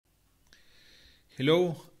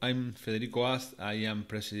Hello, I'm Federico Ast. I am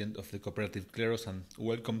president of the cooperative Kleros, and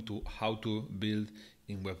welcome to How to Build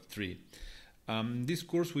in Web3. This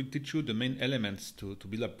course will teach you the main elements to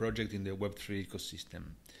build a project in the Web3 ecosystem.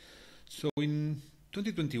 So in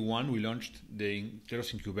 2021, we launched the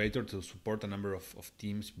Kleros Incubator to support a number of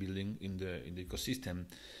teams building in the ecosystem.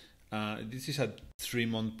 This is a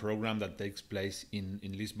 3-month program that takes place in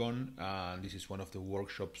Lisbon. This is one of the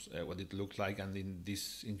workshops, what it looks like. And in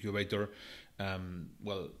this incubator,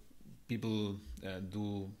 people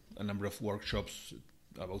do a number of workshops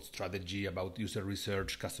about strategy, about user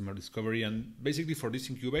research, customer discovery. And basically for this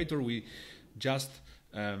incubator, we just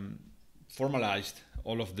formalized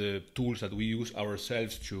all of the tools that we use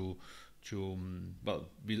ourselves to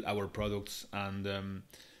build our products. And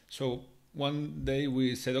so one day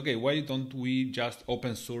we said, okay, why don't we just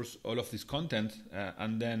open source all of this content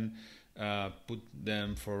and then put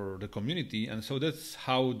them for the community? And so that's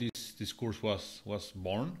how this course was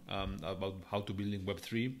born, about how to build in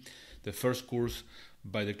Web3, the first course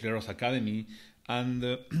by the Kleros Academy.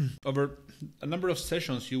 And over a number of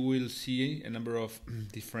sessions, you will see a number of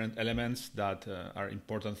different elements that are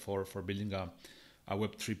important for building a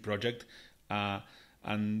Web3 project.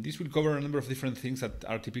 And this will cover a number of different things that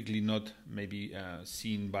are typically not maybe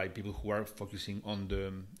seen by people who are focusing on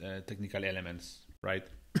the technical elements, right?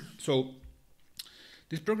 So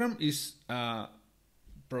this program is a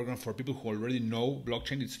program for people who already know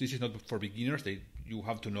blockchain. This is not for beginners. You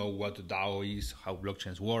have to know what DAO is, how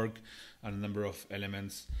blockchains work, and a number of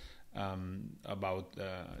elements about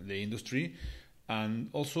the industry. And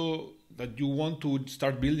also that you want to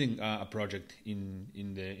start building a project in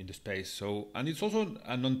the space. So, and it's also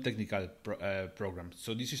a non-technical program.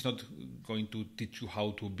 So this is not going to teach you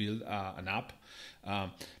how to build an app.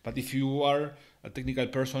 But if you are a technical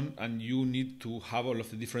person and you need to have all of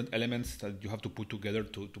the different elements that you have to put together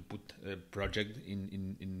to put a project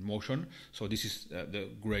in motion, so this is the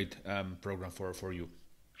great program for you.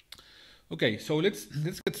 Okay, so let's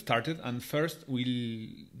get started. And first we'll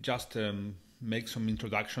just make some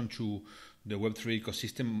introduction to the Web3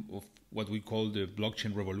 ecosystem of what we call the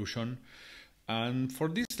blockchain revolution. And for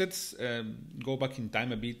this, let's go back in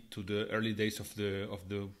time a bit to the early days of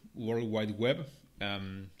the World Wide Web.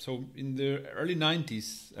 So in the early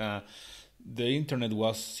 90s, the internet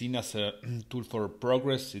was seen as a tool for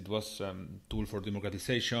progress. It was a tool for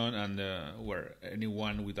democratization, and where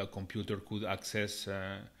anyone with a computer could access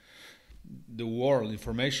the world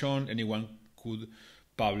information. Anyone could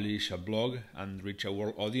publish a blog and reach a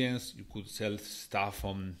world audience. You could sell stuff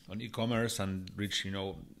on e-commerce and reach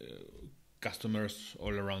customers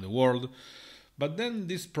all around the world. But then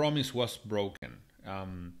this promise was broken.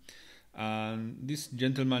 And this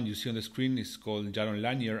gentleman you see on the screen is called Jaron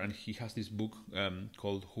Lanier, and he has this book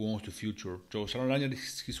called Who Owns the Future. So Jaron Lanier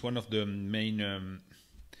is one of the main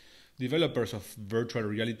developers of virtual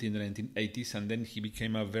reality in the 1980s, and then he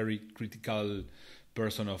became a very critical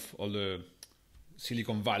person of all the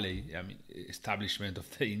Silicon Valley establishment of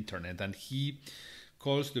the internet. And he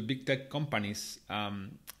calls the big tech companies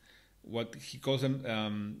what he calls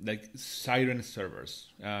them like siren servers,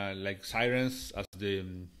 like sirens as the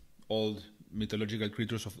old mythological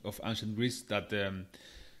creatures of ancient Greece that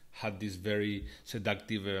had this very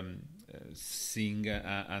seductive singing,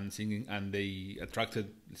 and they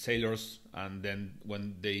attracted sailors. And then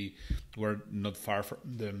when they were not far from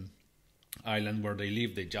the island where they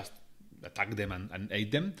lived, they just attacked them and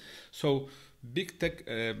ate them. So big tech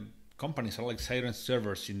companies are like siren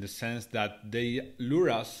servers in the sense that they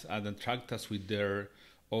lure us and attract us with their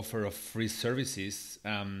offer of free services.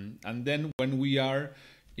 And then when we are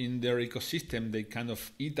in their ecosystem, they kind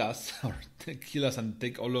of eat us or kill us and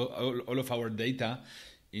take all of our data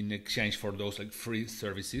in exchange for those like free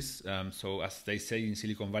services. So as they say in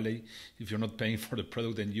Silicon Valley, if you're not paying for the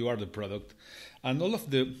product, then you are the product. And all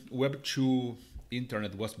of the Web2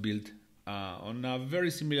 internet was built on a very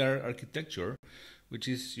similar architecture, which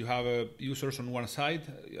is you have users on one side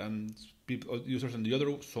and users on the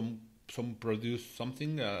other. Some produce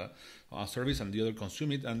something, a service, and the other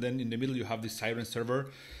consume it. And then in the middle you have this siren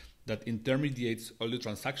server that intermediates all the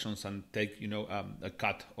transactions and take a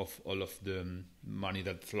cut of all of the money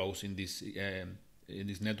that flows in this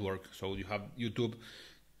network. So you have YouTube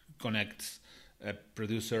connects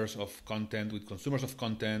producers of content with consumers of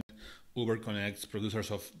content. Uber connects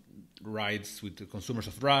producers of rides with the consumers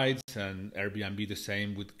of rides, and Airbnb the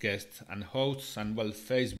same with guests and hosts. And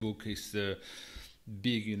Facebook is the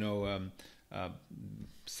big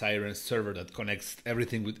siren server that connects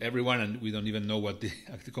everything with everyone, and we don't even know what the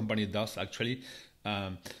company does actually.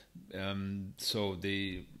 So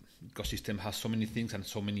they ecosystem has so many things and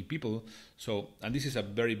so many people. So, and this is a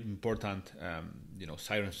very important,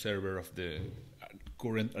 siren server of the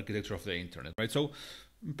current architecture of the internet, right? So,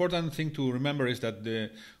 important thing to remember is that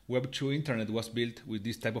the Web2 internet was built with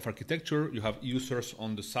this type of architecture. You have users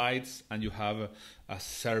on the sides, and you have a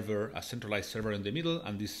server, a centralized server in the middle,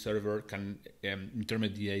 and this server can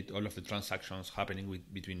intermediate all of the transactions happening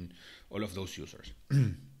between all of those users.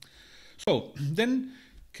 So then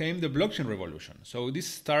came the blockchain revolution. So this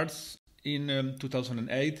starts in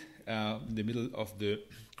 2008, in the middle of the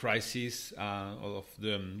crisis of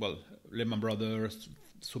the Lehman Brothers,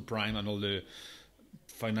 subprime, and all the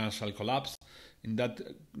financial collapse. In that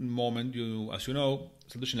moment, as you know,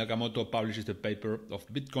 Satoshi Nakamoto publishes the paper of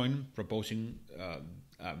Bitcoin, proposing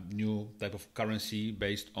a new type of currency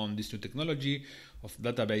based on this new technology of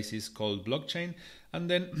databases called blockchain. And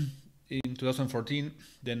then in 2014,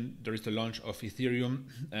 then there is the launch of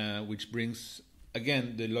Ethereum, which brings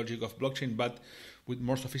again the logic of blockchain, but with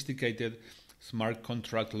more sophisticated smart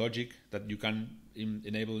contract logic that you can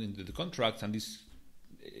enable into the contracts, and this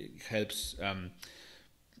helps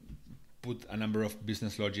put a number of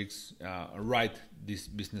business logics, write these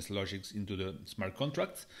business logics into the smart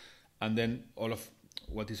contracts, and then all of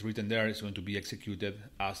what is written there is going to be executed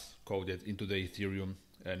as coded into the Ethereum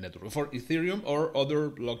network. For Ethereum or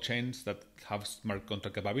other blockchains that have smart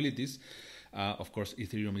contract capabilities, of course,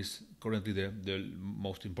 Ethereum is currently the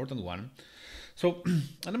most important one. So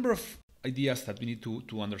a number of ideas that we need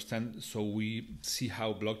to understand so we see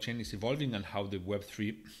how blockchain is evolving and how the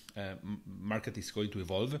Web3 market is going to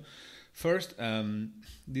evolve. First,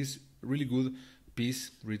 this really good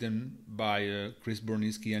piece written by Chris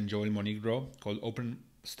Burniski and Joel Monigro called Open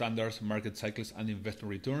Standards, Market Cycles, and Investment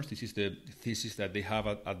Returns. This is the thesis that they have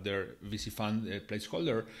at their VC fund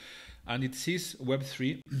placeholder. And it sees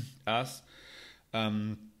Web3 as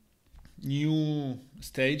new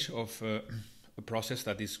stage of a process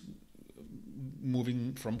that is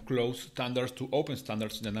moving from closed standards to open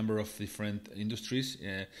standards in a number of different industries.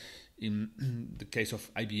 In the case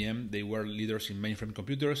of IBM, they were leaders in mainframe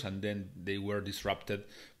computers, and then they were disrupted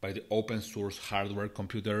by the open source hardware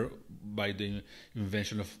computer, by the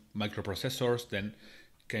invention of microprocessors. Then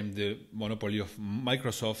came the monopoly of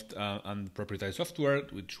Microsoft and proprietary software,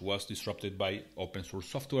 which was disrupted by open source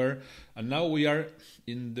software. And now we are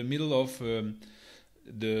in the middle of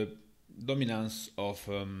the dominance of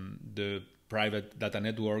the private data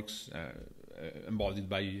networks embodied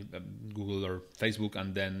by Google or Facebook,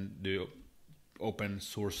 and then the open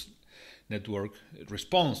source network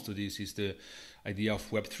response to this is the idea of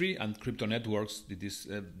Web3 and crypto networks. It is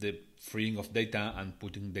the freeing of data and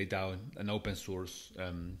putting data in an open source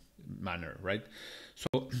manner, right?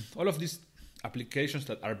 So all of these applications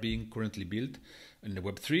that are being currently built in the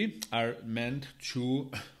Web3 are meant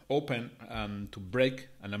to open, to break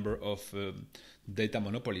a number of data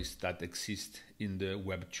monopolies that exist in the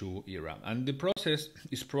Web2 era. And the process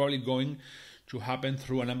is probably going to happen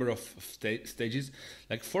through a number of stages,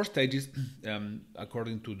 like 4 stages,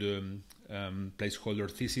 according to the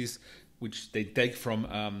placeholder thesis, which they take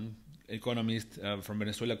from economist from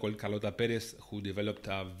Venezuela called Carlota Perez, who developed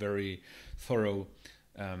a very thorough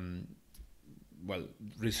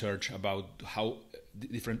research about how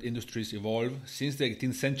different industries evolve since the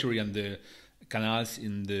 18th century and the canals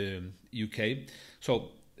in the UK.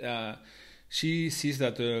 So she sees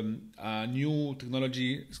that a new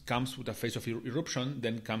technology comes with a phase of eruption,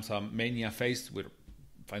 then comes a mania phase with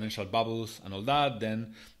financial bubbles and all that,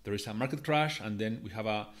 then there is a market crash, and then we have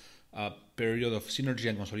a period of synergy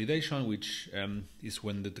and consolidation, which is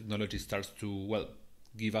when the technology starts to,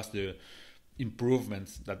 give us the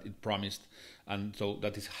improvements that it promised. And so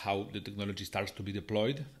that is how the technology starts to be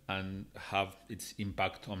deployed and have its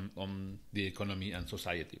impact on the economy and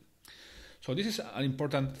society. So this is an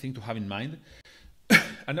important thing to have in mind.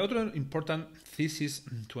 Another important thesis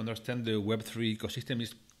to understand the Web3 ecosystem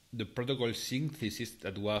is the protocol sync thesis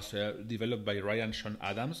that was developed by Ryan Sean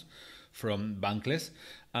Adams from Bankless.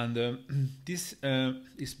 And this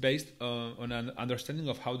is based on an understanding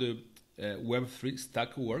of how the Web3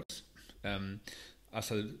 stack works. As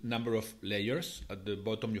a number of layers. At the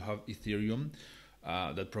bottom you have Ethereum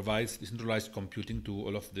that provides decentralized computing to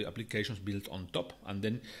all of the applications built on top, and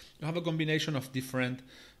then you have a combination of different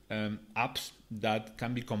apps that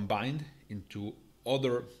can be combined into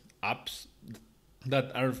other apps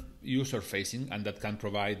that are user facing and that can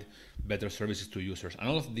provide better services to users, and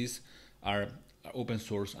all of these are open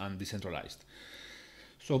source and decentralized.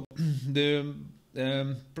 So the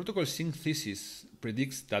protocol sync thesis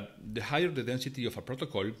predicts that the higher the density of a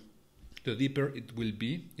protocol, the deeper it will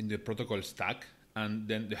be in the protocol stack, and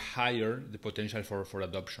then the higher the potential for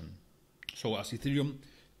adoption. So as Ethereum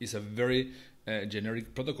is a very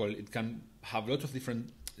generic protocol. It can have lots of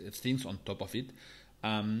different things on top of it.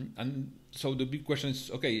 And so the big question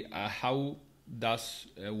is, okay, how does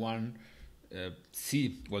one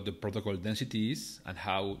see what the protocol density is and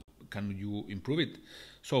how can you improve it?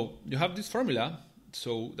 So you have this formula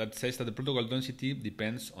that says that the protocol density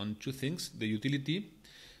depends on two things: the utility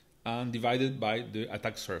and divided by the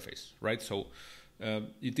attack surface, right? So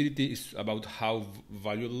utility is about how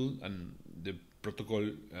valuable and the protocol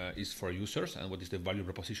is for users and what is the value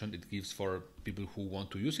proposition it gives for people who want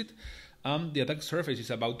to use it. The attack surface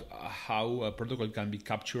is about how a protocol can be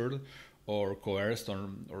captured or coerced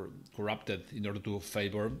or corrupted in order to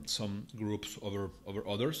favor some groups over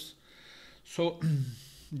others. So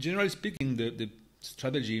generally speaking, the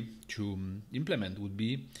strategy to implement would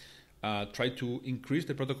be try to increase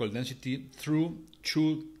the protocol density through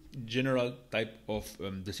two general type of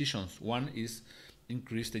decisions. One is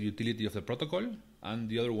increase the utility of the protocol, and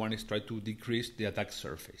the other one is try to decrease the attack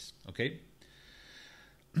surface. Okay.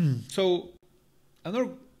 So another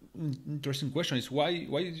interesting question is why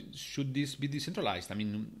should this be decentralized? I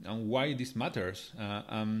mean, and why this matters?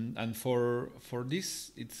 And for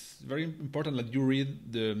this, it's very important that you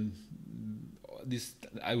read this,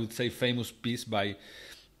 I would say, famous piece by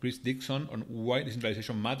Chris Dixon on why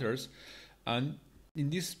decentralization matters. And in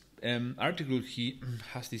this article, he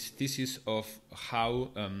has this thesis of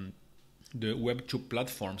how the Web2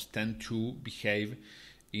 platforms tend to behave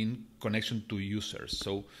in connection to users.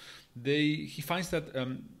 So he finds that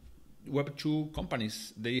Web2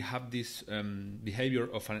 companies, they have this behavior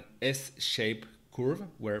of an S-shaped curve,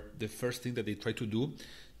 where the first thing that they try to do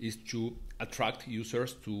is to attract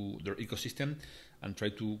users to their ecosystem and try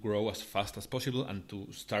to grow as fast as possible and to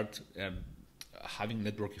start having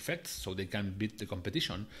network effects so they can beat the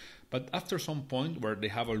competition. But after some point where they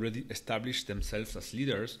have already established themselves as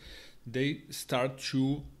leaders, they start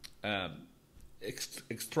to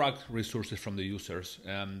extract resources from the users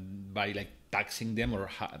by like taxing them or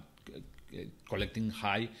collecting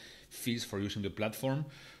high fees for using the platform,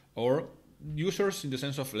 or users in the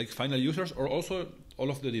sense of like final users, or also all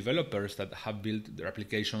of the developers that have built their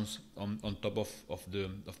applications on top of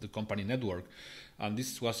the company network. And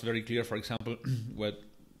this was very clear, for example,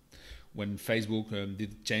 when Facebook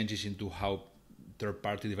did changes into how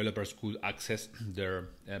third-party developers could access their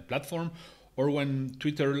platform, or when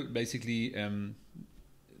Twitter basically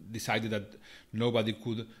decided that nobody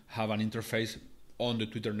could have an interface on the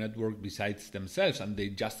Twitter network besides themselves, and they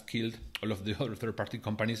just killed all of the other third-party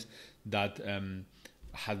companies that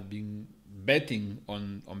had been betting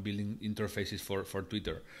on building interfaces for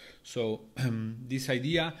Twitter. So this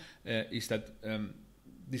idea is that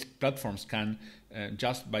these platforms can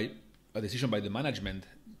just by a decision by the management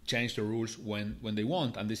change the rules when they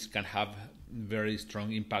want, and this can have very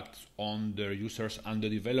strong impacts on their users and the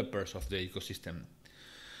developers of the ecosystem.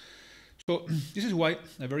 So this is why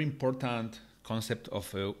a very important concept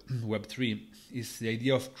of Web3 is the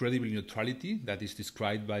idea of credible neutrality that is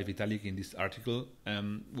described by Vitalik in this article,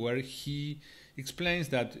 where he explains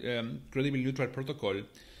that credible neutral protocol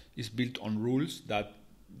is built on rules that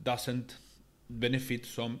doesn't benefit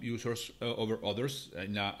some users over others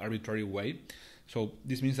in an arbitrary way. So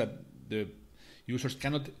this means that the users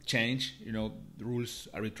cannot change, the rules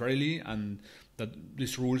arbitrarily, and that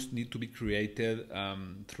these rules need to be created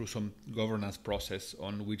through some governance process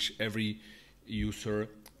on which every user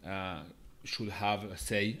should have a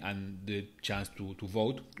say and the chance to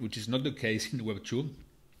vote, which is not the case in Web2.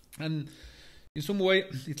 And in some way,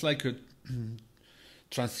 it's like a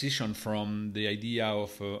transition from the idea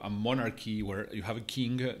of a monarchy where you have a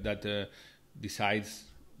king that decides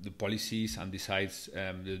the policies and decides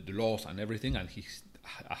the laws and everything, and he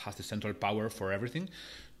has the central power for everything,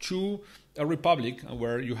 to a republic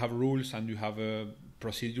where you have rules and you have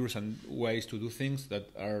procedures and ways to do things that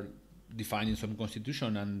are defined in some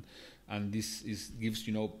constitution, and this gives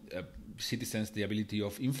citizens the ability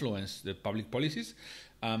of influence the public policies.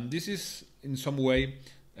 This is in some way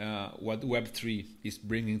what Web3 is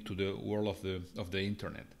bringing to the world of the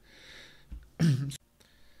internet.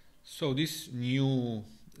 So this new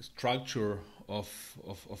structure of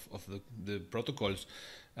the protocols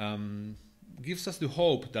gives us the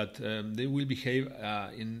hope that they will behave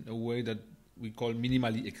in a way that we call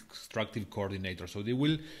minimally extractive coordinator. So they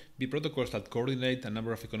will be protocols that coordinate a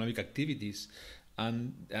number of economic activities,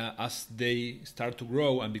 and as they start to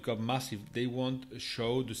grow and become massive, they won't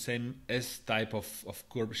show the same S-type of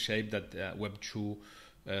curve shape that Web2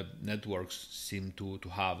 networks seem to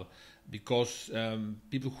have, because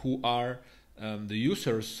people who are the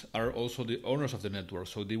users are also the owners of the network,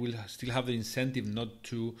 so they will still have the incentive not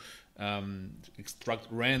to extract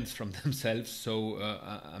rents from themselves. So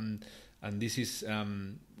and this is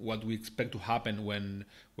what we expect to happen when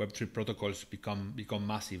Web3 protocols become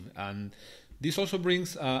massive. And this also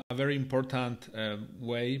brings a very important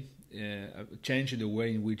change in the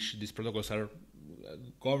way in which these protocols are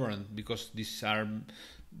governed, because these are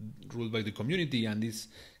ruled by the community, and this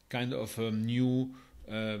kind of new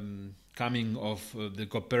coming of the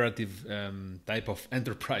cooperative type of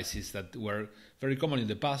enterprises that were very common in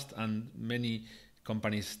the past, and many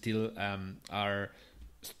companies still are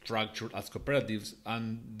structured as cooperatives.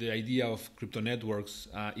 And the idea of crypto networks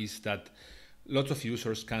is that lots of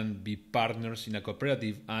users can be partners in a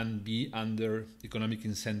cooperative and be under economic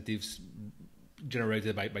incentives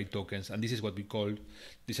generated by tokens. And this is what we call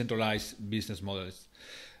decentralized business models.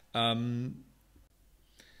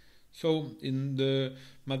 So in the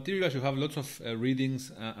materials, you have lots of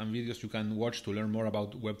readings and videos you can watch to learn more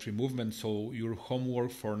about Web3 movement. So your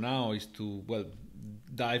homework for now is to, well,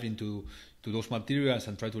 dive into those materials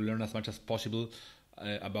and try to learn as much as possible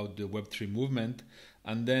about the Web3 movement.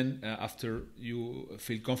 And then after you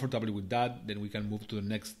feel comfortable with that, then we can move to the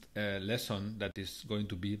next lesson, that is going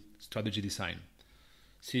to be strategy design.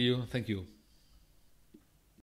 See you. Thank you.